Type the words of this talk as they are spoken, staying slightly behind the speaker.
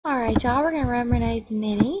Alright, y'all, we're going to run Renee's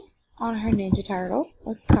Mini on her Ninja Turtle.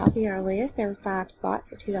 Let's copy our list. There were 5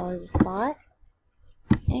 spots at $2 a spot.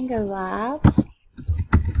 And go live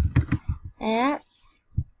at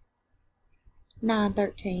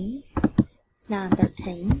 9:13. It's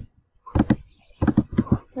 9:13.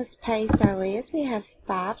 Let's paste our list. We have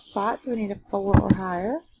 5 spots, so we need a 4 or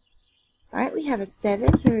higher. Alright, we have a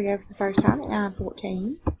 7. Here we go for the first time at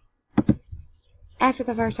 9:14. After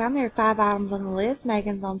the first time, there are 5 items on the list.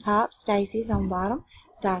 Megan's on top, Stacy's on bottom.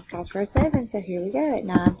 Dice calls for a 7, so here we go at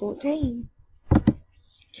 9:14.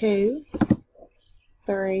 2,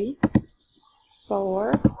 3,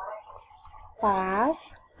 4, 5,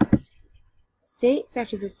 6.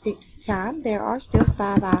 After the 6th time, there are still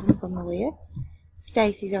 5 items on the list.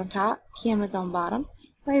 Stacy's on top, Kim is on bottom.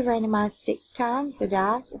 We've randomized 6 times. The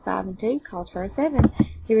dice at 5 and 2 calls for a 7.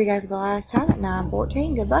 Here we go for the last time at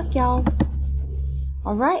 9:14. Good luck, y'all.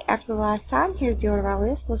 Alright, after the last time, here's the order of our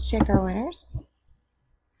list. Let's check our winners.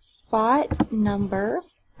 Spot number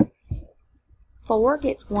 4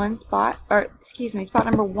 gets 1 spot, or excuse me, spot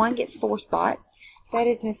number 1 gets 4 spots. That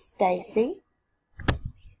is Miss Stacy.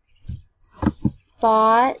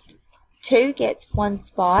 Spot 2 gets 1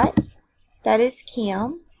 spot. That is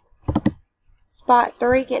Kim. Spot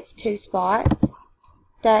 3 gets 2 spots.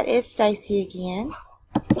 That is Stacy again.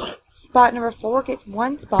 Spot number 4 gets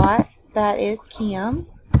 1 spot. That is Kim.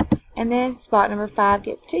 And then spot number 5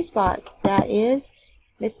 gets 2 spots. That is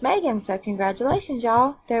Miss Megan. So congratulations,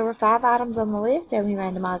 y'all. There were 5 items on the list and we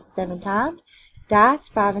randomized 7 times. Dice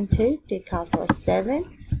 5 and 2 did call for a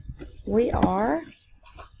 7. We are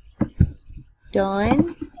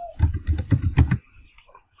done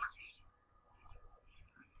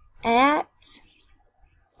at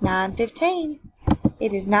 9:15.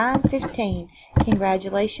 It is 9:15.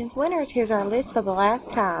 Congratulations, winners. Here's our list for the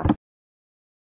last time.